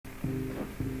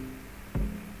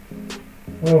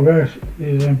Hello guys,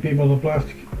 this is MP Model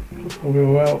Plastic. Hope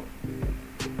you're well.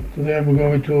 Today I'm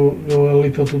going to do a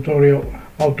little tutorial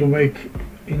how to make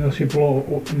in a simple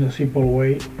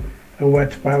way a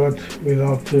wet palette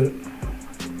without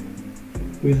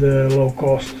with a low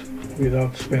cost,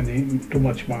 without spending too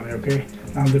much money, okay?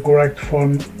 And the correct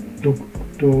form to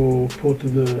put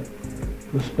the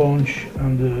sponge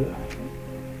and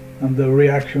the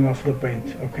reaction of the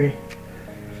paint, okay?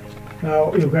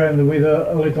 Now you can, with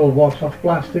a little box of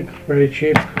plastic, very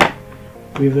cheap,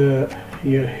 with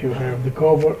here you have the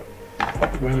cover.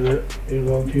 When you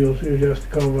don't use, you just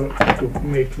cover to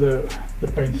make the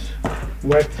paints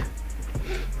wet.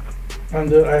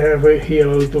 And I have here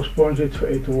a little sponge.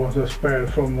 It was a spare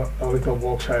from a little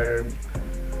box.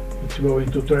 It's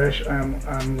going to trash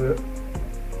and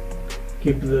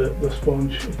keep the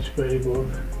sponge. It's very good.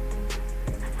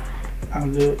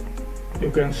 And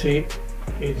you can see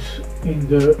it's in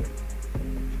the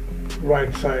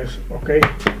right size, okay?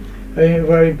 A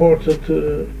very important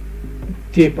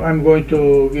tip I'm going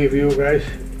to give you guys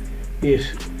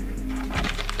is,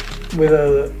 with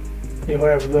you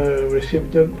have the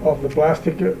recipient of the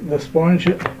plastic, the sponge,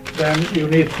 then you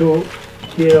need to,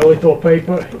 here a little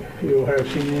paper, you have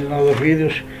seen in other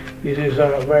videos. This is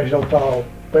a vegetable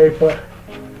paper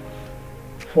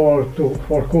for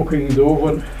cooking in the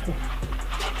oven.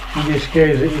 In this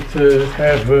case it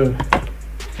have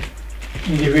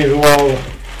individual,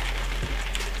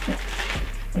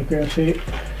 you can see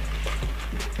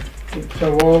it's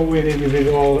a roll with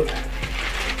individual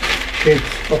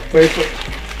sheets of paper.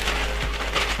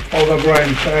 All the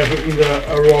brands have either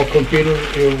a raw container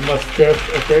you must cut,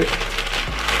 okay?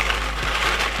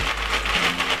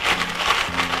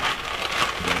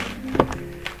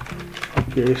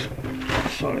 Okay,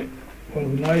 sorry, very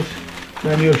nice.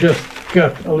 Then you just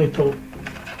cut a little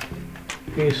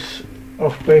piece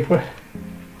of paper,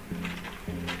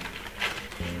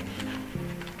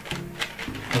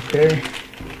 okay?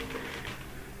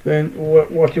 Then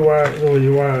what you are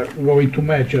going to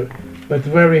measure, but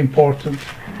very important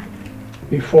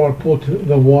before put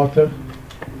the water,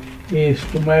 is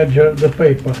to measure the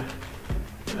paper.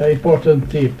 An important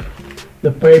tip: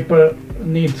 the paper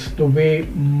needs to be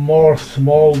more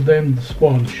small than the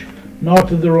sponge, not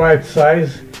the right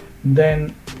size,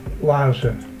 then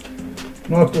larger,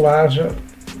 not larger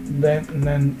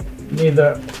than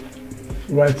neither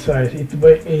right size.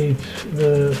 It's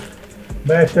the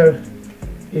better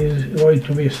is going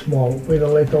to be small, with a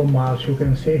little mark. You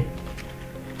can see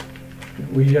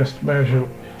we just measure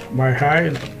by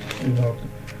height. You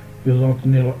don't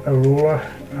need a ruler,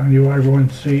 and you are going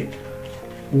to see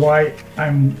why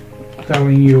I'm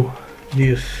telling you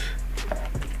this.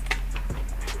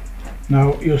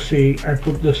 Now you see I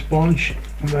put the sponge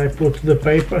and I put the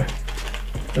paper.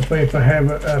 The paper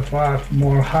have a part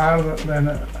more hard than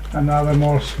another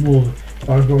more smooth.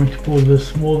 We are going to put the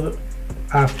smooth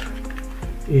up.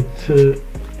 It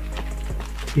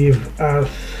gives us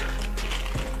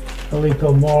a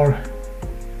little more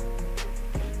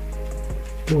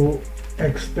to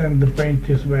extend the paint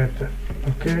is better,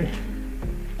 okay?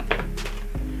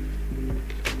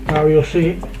 Now you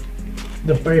see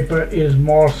the paper is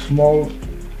more small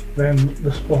than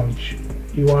the sponge.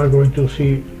 You are going to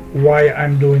see why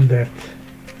I'm doing that.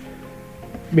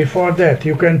 Before that,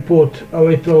 you can put a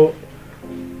little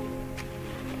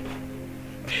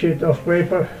sheet of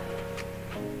paper,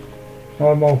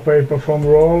 normal paper from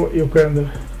roll. You can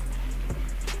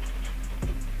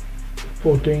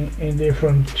put in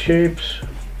different shapes,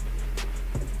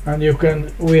 and you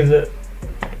can,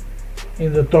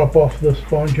 in the top of the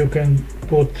sponge, you can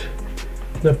put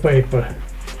the paper.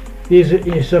 This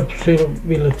is a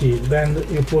possibility. Then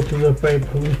you put the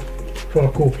paper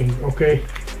for cooking, okay?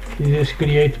 This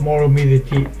creates more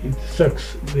humidity. It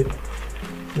sucks the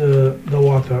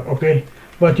water, okay?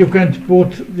 But you can't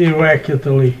put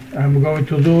directly. I'm going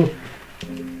to do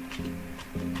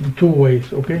two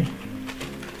ways, okay?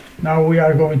 Now we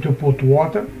are going to put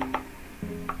water,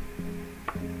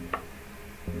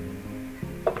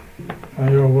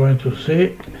 and you're going to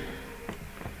see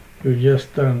you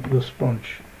just turn the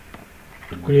sponge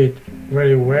to create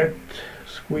very wet,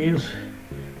 squeeze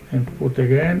and put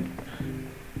again.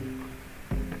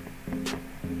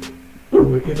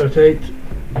 We irritate.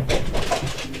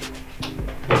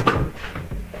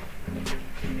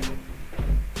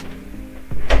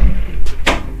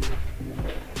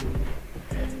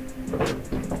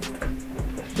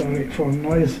 Sorry for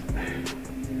noise.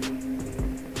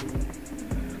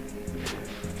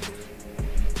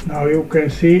 Now you can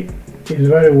see it's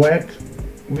very wet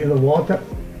with the water,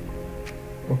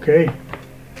 okay?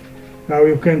 Now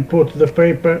you can put the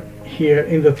paper here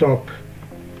in the top.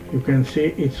 You can see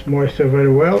it's moisture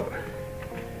very well,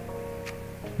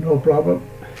 no problem.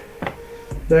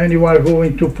 Then you are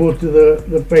going to put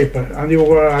the paper, and you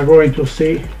are going to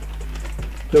see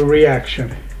the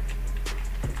reaction.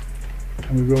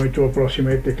 I'm going to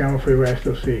approximate the camera for you guys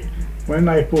to see. When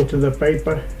I put the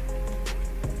paper,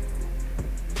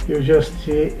 you just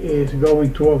see it's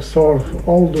going to absorb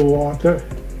all the water.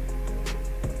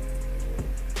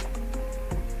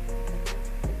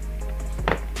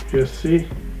 Just see,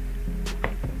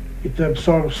 it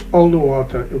absorbs all the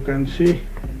water. You can see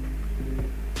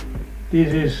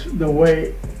this is the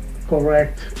way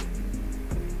correct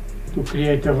to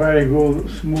create a very good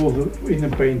smooth in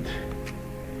the paint.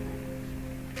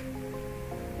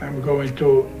 I'm going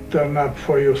to turn up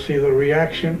for you see the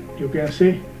reaction. You can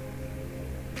see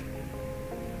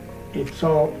it's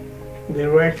all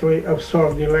directly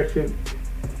absorbed directly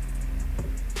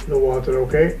the water.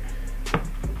 Okay,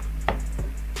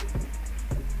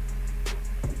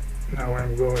 now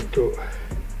I'm going to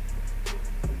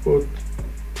put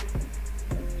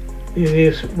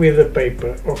this with the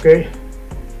paper. Okay,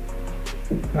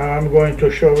 now I'm going to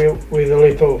show you with a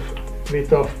little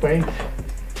bit of paint.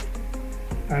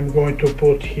 I'm going to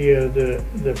put here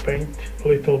the paint a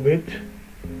little bit.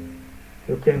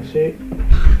 You can see.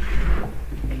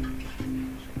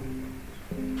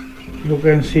 You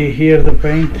can see here the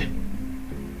paint.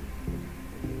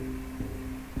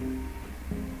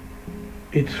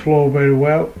 It's flow very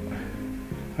well,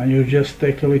 and you just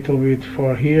take a little bit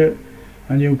for here,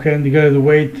 and you can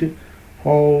graduate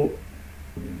all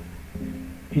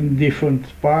in different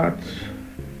parts.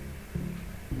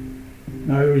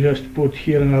 Now you just put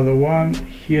here another one,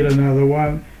 here another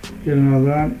one, here another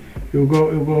one. You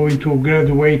go into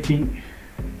graduating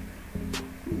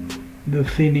the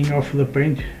thinning of the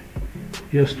paint.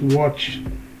 Just watch.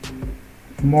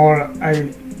 More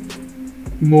I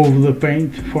move the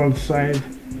paint for the side,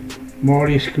 more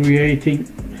is creating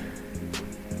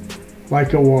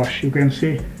like a wash. You can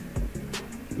see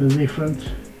the difference.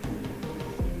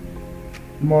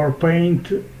 More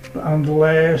paint and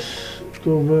less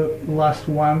to the last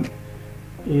one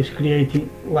is creating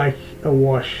like a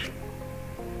wash.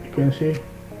 You can see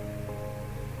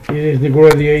this is the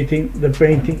gradiating the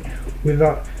painting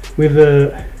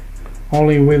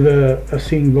only with a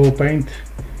single paint.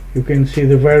 You can see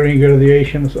the varying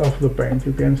gradations of the paint.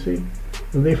 You can see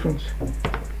the difference.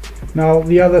 Now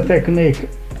the other technique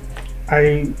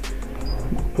I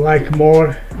like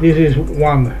more, this is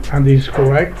one and is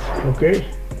correct. Okay,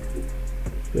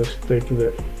 just take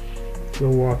the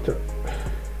water.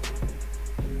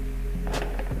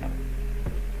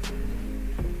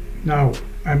 Now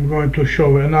I'm going to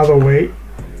show another way,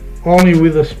 only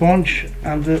with a sponge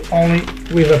and only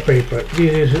with a paper.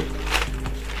 This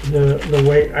is the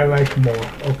way I like more.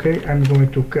 Okay, I'm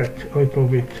going to cut a little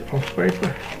bit of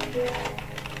paper.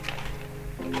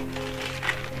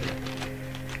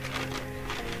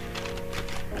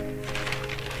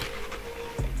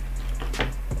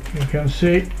 You can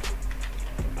see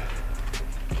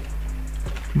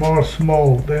more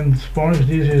small than the sponge.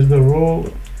 This is the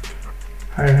rule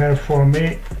I have for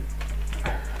me,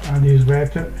 and is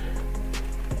better.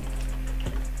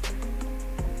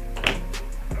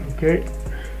 Okay,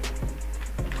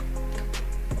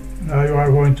 now you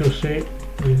are going to see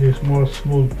this is more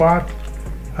smooth part,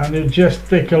 and you just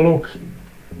take a look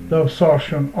the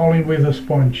absorption only with the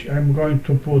sponge. I'm going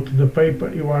to put the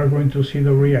paper. You are going to see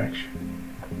the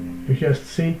reaction. You just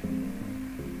see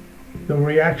the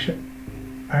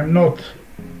reaction. I'm not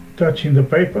touching the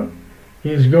paper.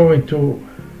 It's going to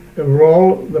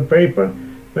roll the paper,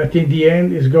 but in the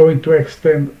end it's going to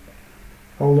extend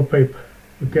all the paper.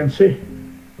 You can see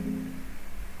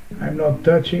I'm not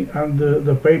touching, and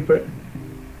the paper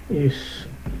is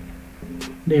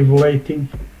nivelating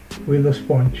with the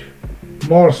sponge.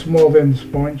 More small than the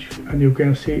sponge, and you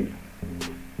can see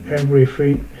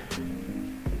everything.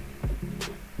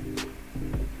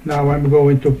 Now I'm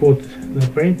going to put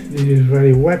the paint. This is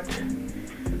very wet.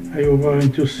 Are you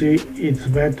going to see it's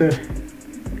better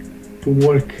to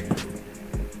work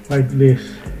like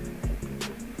this?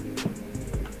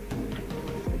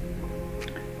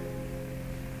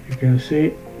 You can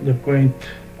see the paint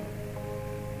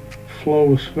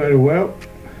flows very well.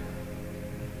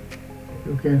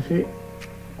 You can see.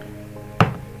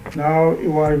 Now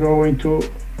you are going to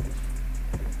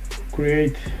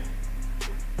create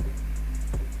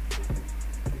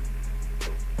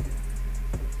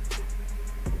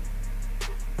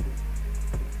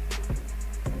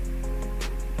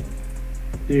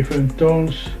different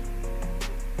tones.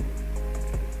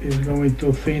 Is going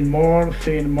to thin more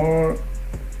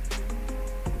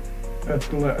at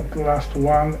the last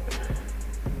one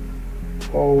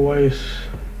always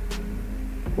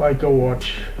like a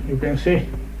watch. You can see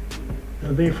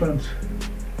the difference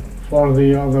for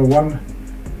the other one.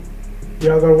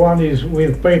 The other one is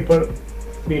with paper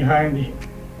behind.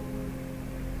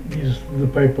 Is the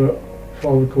paper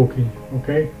for the cooking,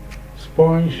 okay?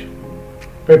 Sponge,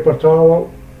 paper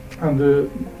towel, and the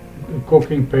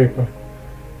cooking paper.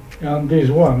 And this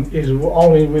one is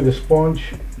only with the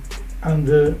sponge and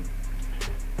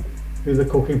with the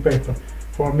cooking paper.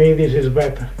 For me this is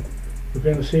better. You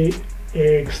can see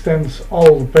it extends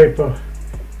all the paper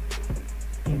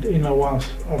in a once,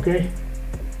 okay?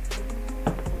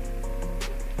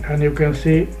 And you can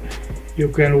see you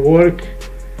can work.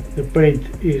 The paint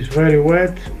is very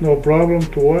wet, no problem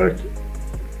to work,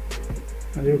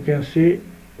 and you can see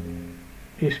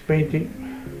it's painting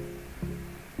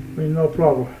with no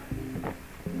problem.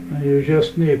 And you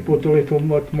just need put a little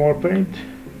bit more paint,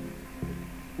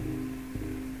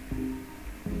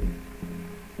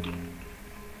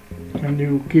 and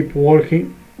you keep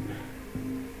working,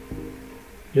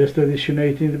 just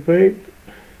additionating the paint,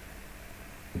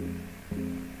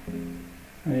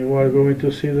 and you are going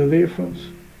to see the difference.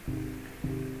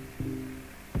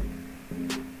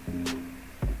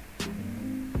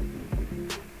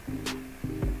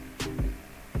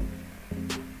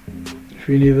 If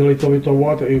you need a little bit of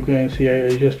water, you can see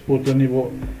I just put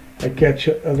I catch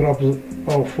a drop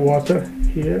of water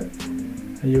here,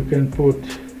 and you can put,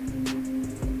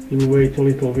 you wait a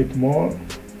little bit more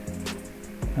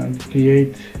and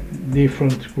create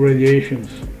different gradations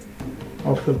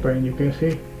of the paint. You can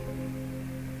see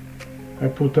I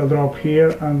put a drop here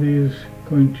and is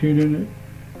continuing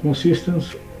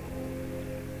consistency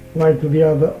like the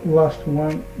other last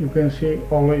one. You can see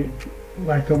only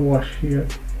like a wash here.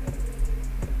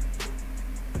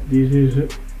 This is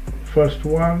the first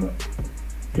one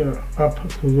here up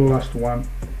to the last one.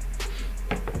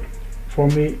 For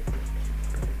me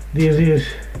this is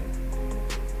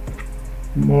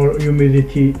more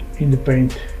humidity in the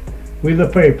paint. With the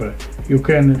paper you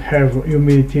can have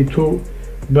humidity too,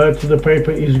 but the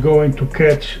paper is going to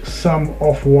catch some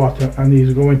of water and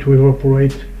is going to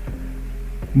evaporate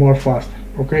more fast,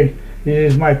 okay?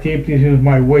 This is my tip, this is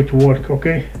my way to work,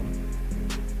 okay?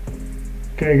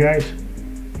 Okay guys,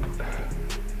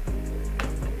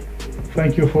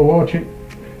 thank you for watching.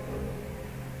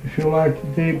 If you like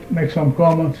the tip, make some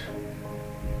comments,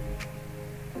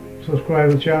 subscribe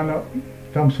to the channel,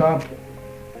 thumbs up.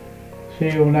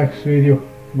 See you next video.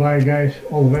 Bye guys,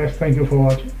 all the best, thank you for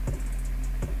watching.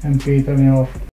 MP turning off.